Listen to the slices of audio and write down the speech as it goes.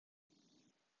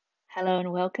Hello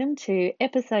and welcome to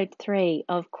episode 3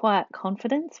 of Quiet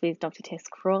Confidence with Dr. Tess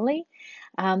Crawley.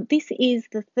 This is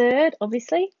the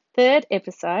third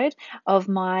episode of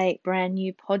my brand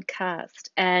new podcast,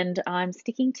 and I'm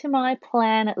sticking to my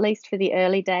plan, at least for the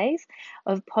early days,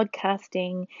 of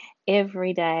podcasting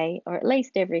every day or at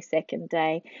least every second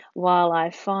day while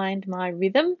I find my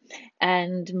rhythm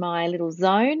and my little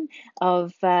zone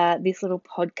of this little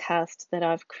podcast that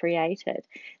I've created.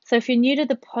 So if you're new to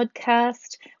the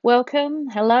podcast, welcome.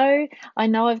 Hello. I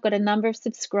know I've got a number of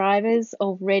subscribers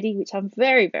already, which I'm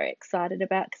very, very excited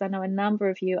about because I know a number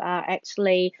of you are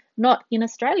actually not in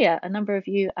Australia. A number of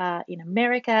you are in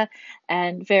America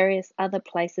and various other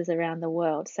places around the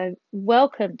world. So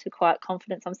welcome to Quiet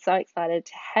Confidence. I'm so excited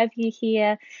to have you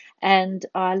here, and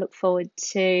I look forward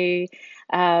to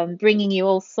bringing you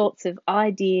all sorts of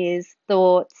ideas,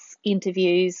 thoughts,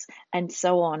 interviews, and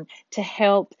so on to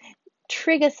help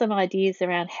trigger some ideas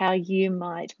around how you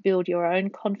might build your own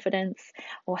confidence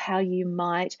or how you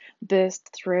might burst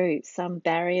through some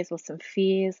barriers or some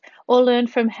fears, or learn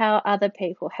from how other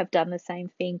people have done the same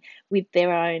thing with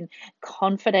their own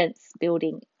confidence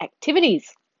building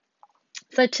activities.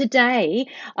 So today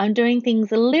I'm doing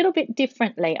things a little bit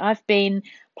differently. I've been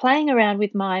playing around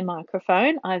with my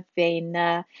microphone. I've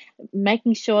been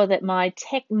making sure that my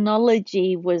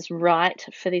technology was right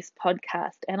for this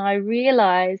podcast, and I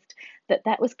realized that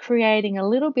that was creating a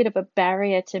little bit of a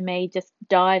barrier to me just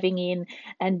diving in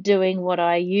and doing what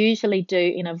I usually do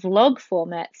in a vlog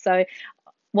format. So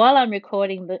while I'm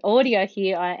recording the audio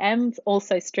here, I am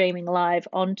also streaming live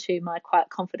onto my Quiet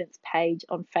Confidence page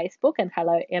on Facebook. And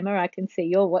hello, Emma, I can see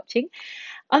you're watching.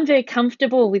 I'm very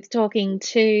comfortable with talking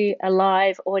to a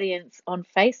live audience on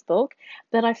Facebook,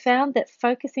 but I found that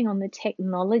focusing on the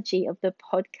technology of the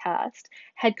podcast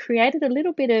had created a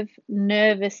little bit of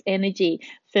nervous energy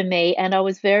for me, and I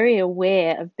was very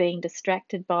aware of being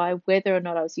distracted by whether or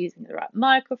not I was using the right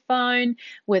microphone,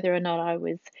 whether or not I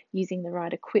was using the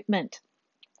right equipment.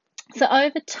 So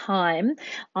over time,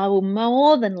 I will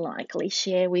more than likely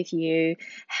share with you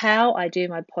how I do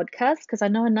my podcast, because I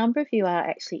know a number of you are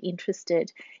actually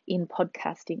interested in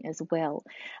podcasting as well.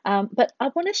 But I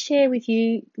want to share with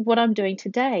you what I'm doing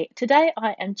today. Today,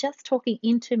 I am just talking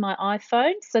into my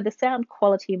iPhone, so the sound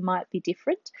quality might be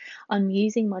different. I'm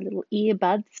using my little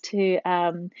earbuds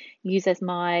to use as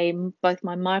both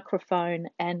my microphone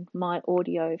and my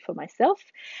audio for myself.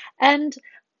 And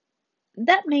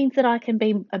that means that I can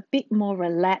be a bit more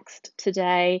relaxed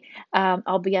today.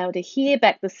 I'll be able to hear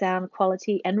back the sound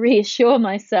quality and reassure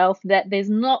myself that there's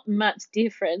not much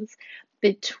difference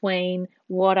between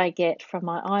what I get from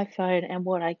my iPhone and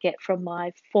what I get from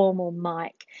my formal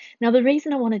mic. Now, the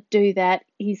reason I want to do that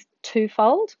is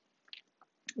twofold.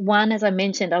 One, as I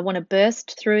mentioned, I want to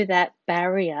burst through that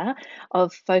barrier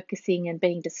of focusing and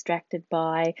being distracted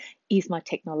by, is my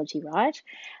technology right?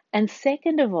 And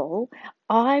second of all,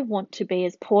 I want to be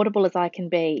as portable as I can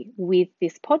be with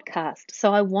this podcast.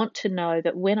 So I want to know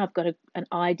that when I've got an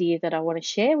idea that I want to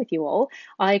share with you all,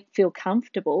 I feel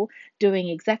comfortable doing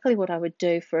exactly what I would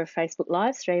do for a Facebook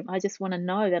live stream. I just want to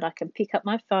know that I can pick up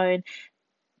my phone,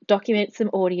 document some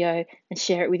audio, and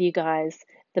share it with you guys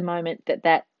the moment that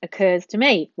that occurs to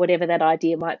me, whatever that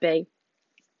idea might be.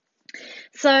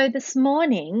 So this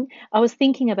morning, I was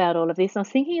thinking about all of this. I was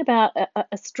thinking about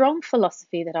a strong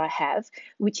philosophy that I have,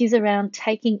 which is around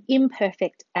taking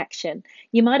imperfect action.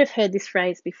 You might have heard this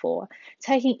phrase before,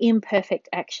 taking imperfect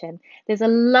action. There's a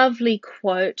lovely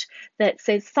quote that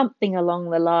says something along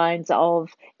the lines of,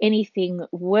 anything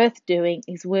worth doing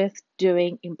is worth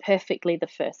doing imperfectly the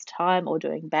first time, or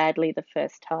doing badly the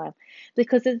first time.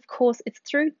 Because of course, it's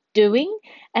through doing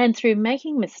and through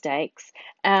making mistakes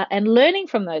and learning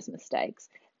from those mistakes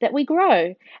that we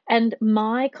grow. And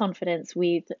my confidence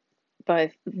with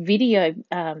both video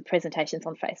presentations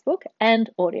on Facebook and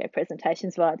audio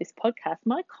presentations via this podcast,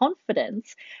 my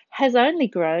confidence has only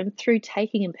grown through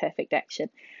taking imperfect action.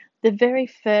 The very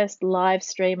first live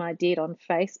stream I did on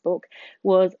Facebook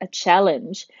was a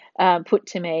challenge put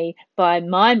to me by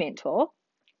my mentor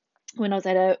when I was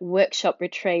at a workshop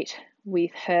retreat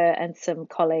with her and some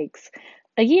colleagues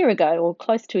a year ago, or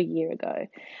close to a year ago.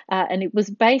 And it was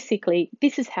basically,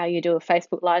 this is how you do a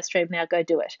Facebook live stream, now go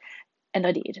do it. And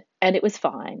I did, and it was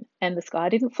fine. And the sky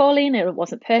didn't fall in, and it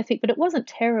wasn't perfect, but it wasn't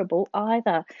terrible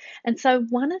either. And so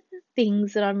one of the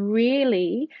things that I'm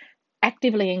really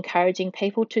actively encouraging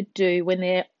people to do when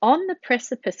they're on the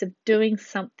precipice of doing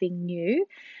something new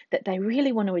that they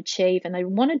really want to achieve and they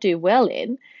want to do well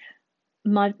in,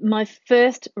 my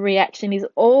first reaction is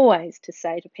always to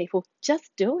say to people, just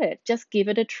do it, just give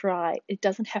it a try. It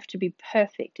doesn't have to be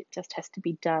perfect, it just has to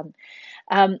be done.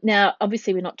 Now,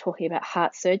 obviously, we're not talking about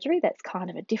heart surgery. That's kind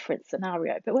of a different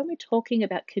scenario. But when we're talking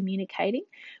about communicating,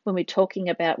 when we're talking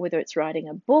about whether it's writing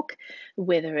a book,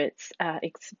 whether it's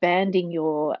expanding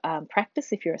your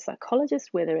practice if you're a psychologist,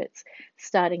 whether it's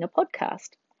starting a podcast,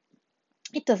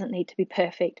 it doesn't need to be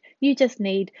perfect. You just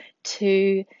need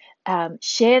to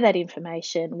share that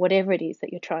information, whatever it is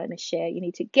that you're trying to share. You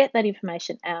need to get that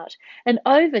information out. And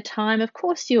over time, of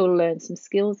course, you'll learn some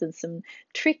skills and some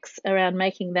tricks around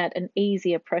making that an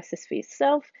easier process for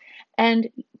yourself. And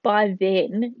by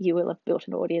then, you will have built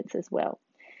an audience as well.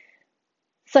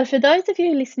 So, for those of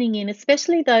you listening in,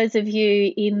 especially those of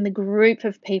you in the group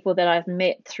of people that I've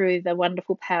met through the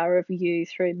Wonderful Power of You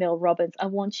through Mel Robbins, I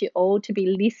want you all to be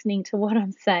listening to what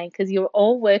I'm saying because you're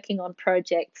all working on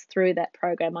projects through that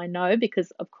program. I know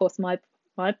because, of course, my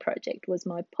project was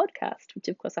my podcast, which,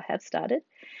 of course, I have started.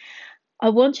 I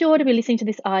want you all to be listening to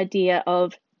this idea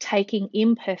of taking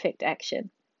imperfect action.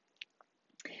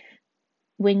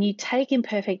 When you take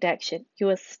imperfect action, you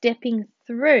are stepping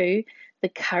through the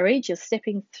courage, you're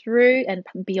stepping through and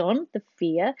beyond the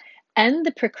fear and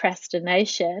the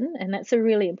procrastination, and that's a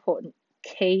really important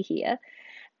key here,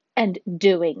 and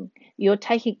doing. You're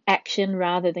taking action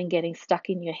rather than getting stuck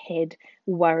in your head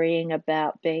worrying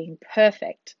about being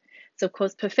perfect. So, of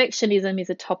course, perfectionism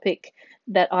is a topic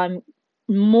that I'm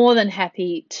more than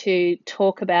happy to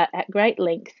talk about at great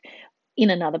length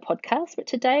in another podcast. But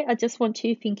today, I just want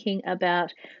you thinking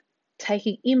about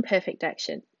taking imperfect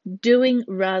action, doing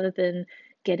rather than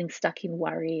getting stuck in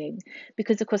worrying,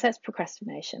 because, of course, that's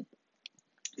procrastination.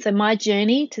 So my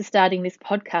journey to starting this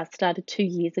podcast started 2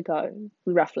 years ago,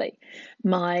 roughly.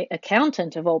 My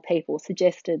accountant, of all people,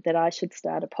 suggested that I should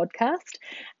start a podcast.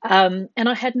 And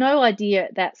I had no idea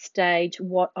at that stage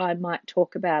what I might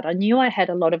talk about. I knew I had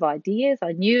a lot of ideas.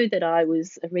 I knew that I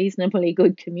was a reasonably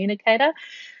good communicator,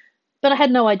 but I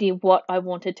had no idea what I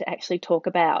wanted to actually talk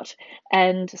about.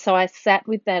 And so I sat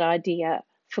with that idea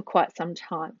for quite some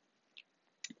time.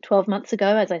 12 months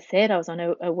ago, as I said, I was on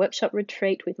a workshop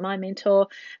retreat with my mentor,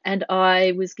 and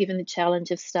I was given the challenge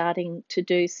of starting to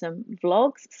do some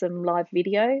vlogs, some live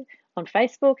video on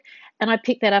Facebook. And I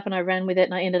picked that up and I ran with it,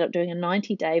 and I ended up doing a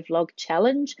 90-day vlog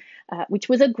challenge, which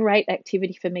was a great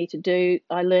activity for me to do.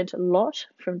 I learned a lot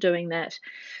from doing that.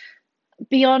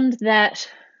 Beyond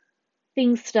that,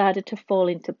 things started to fall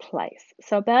into place.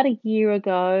 So about a year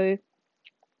ago,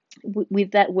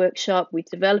 with that workshop,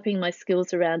 with developing my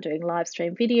skills around doing live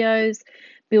stream videos,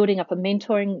 building up a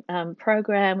mentoring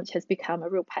program, which has become a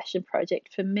real passion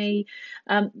project for me,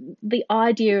 the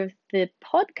idea of the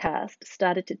podcast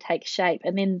started to take shape.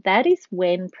 And then that is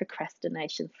when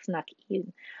procrastination snuck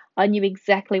in. I knew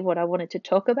exactly what I wanted to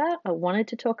talk about. I wanted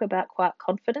to talk about quiet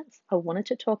confidence. I wanted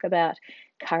to talk about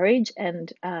courage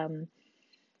and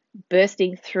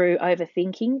bursting through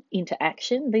overthinking into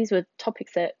action. These were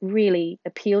topics that really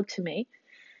appealed to me.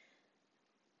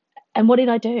 And what did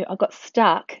I do? I got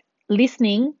stuck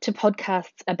listening to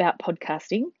podcasts about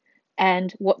podcasting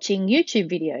and watching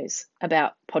YouTube videos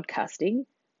about podcasting,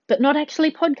 but not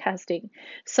actually podcasting.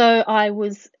 So I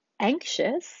was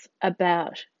anxious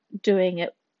about doing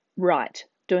it right,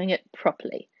 doing it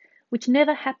properly, which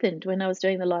never happened when I was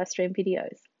doing the live stream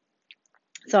videos.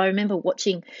 So I remember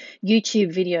watching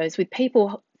YouTube videos with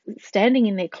people standing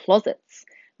in their closets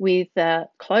with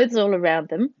clothes all around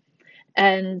them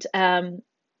and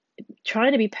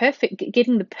trying to be perfect,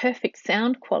 getting the perfect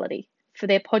sound quality for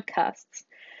their podcasts.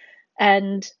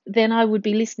 And then I would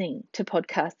be listening to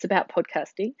podcasts about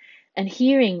podcasting and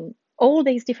hearing all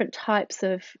these different types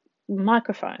of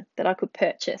microphone that I could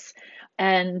purchase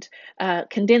and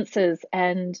condensers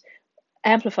and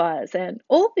amplifiers and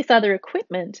all this other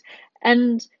equipment.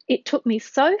 And it took me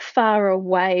so far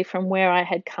away from where I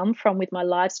had come from with my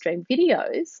live stream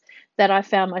videos that I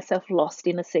found myself lost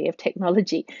in a sea of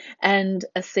technology and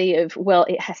a sea of, well,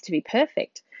 it has to be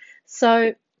perfect. So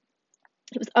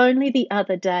it was only the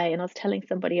other day, and I was telling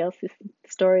somebody else this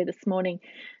story this morning,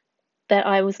 that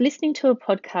I was listening to a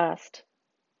podcast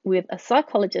with a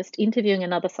psychologist interviewing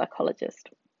another psychologist.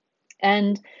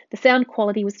 And the sound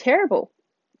quality was terrible.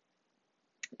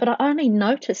 But I only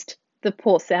noticed the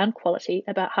poor sound quality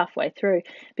about halfway through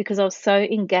because I was so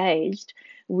engaged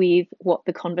with what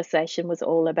the conversation was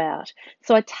all about.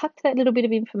 So I tucked that little bit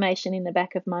of information in the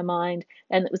back of my mind,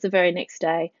 and it was the very next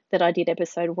day that I did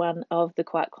episode 1 of the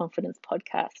Quiet Confidence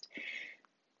podcast.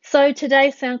 So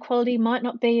today's sound quality might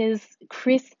not be as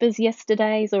crisp as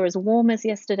yesterday's or as warm as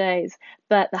yesterday's,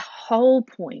 but the whole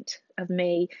point of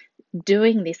me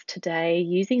doing this today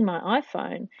using my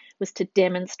iPhone was to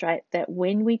demonstrate that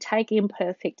when we take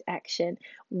imperfect action,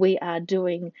 we are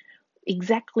doing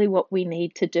exactly what we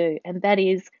need to do, and that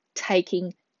is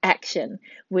taking action.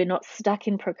 We're not stuck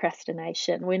in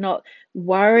procrastination. We're not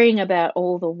worrying about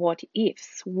all the what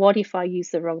ifs. What if I use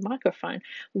the wrong microphone?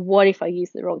 What if I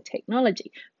use the wrong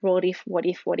technology? What if, what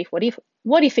if, what if, what if?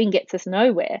 What ifing gets us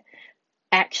nowhere.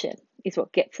 Action is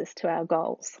what gets us to our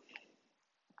goals.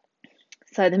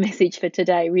 So, the message for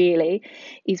today really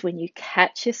is when you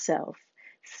catch yourself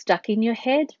stuck in your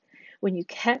head, when you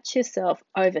catch yourself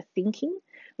overthinking,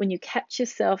 when you catch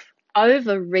yourself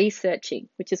over researching,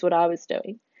 which is what I was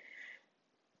doing,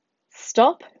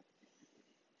 stop,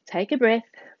 take a breath,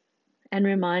 and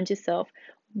remind yourself,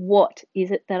 what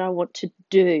is it that I want to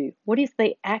do? What is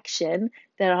the action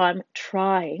that I'm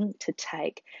trying to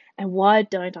take? And why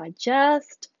don't I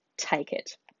just take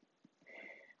it?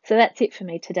 So that's it for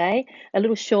me today. A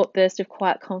little short burst of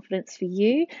quiet confidence for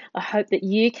you. I hope that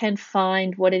you can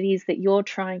find what it is that you're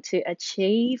trying to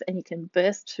achieve and you can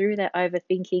burst through that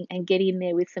overthinking and get in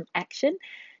there with some action.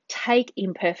 Take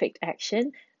imperfect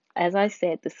action. As I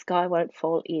said, the sky won't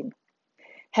fall in.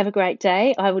 Have a great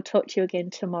day. I will talk to you again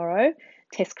tomorrow.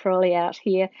 Tess Crawley out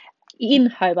here in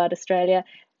Hobart, Australia.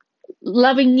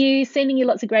 Loving you, sending you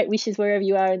lots of great wishes wherever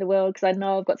you are in the world, because I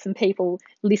know I've got some people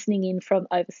listening in from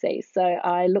overseas. So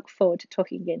I look forward to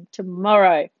talking again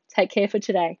tomorrow. Take care for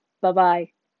today. Bye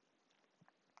bye.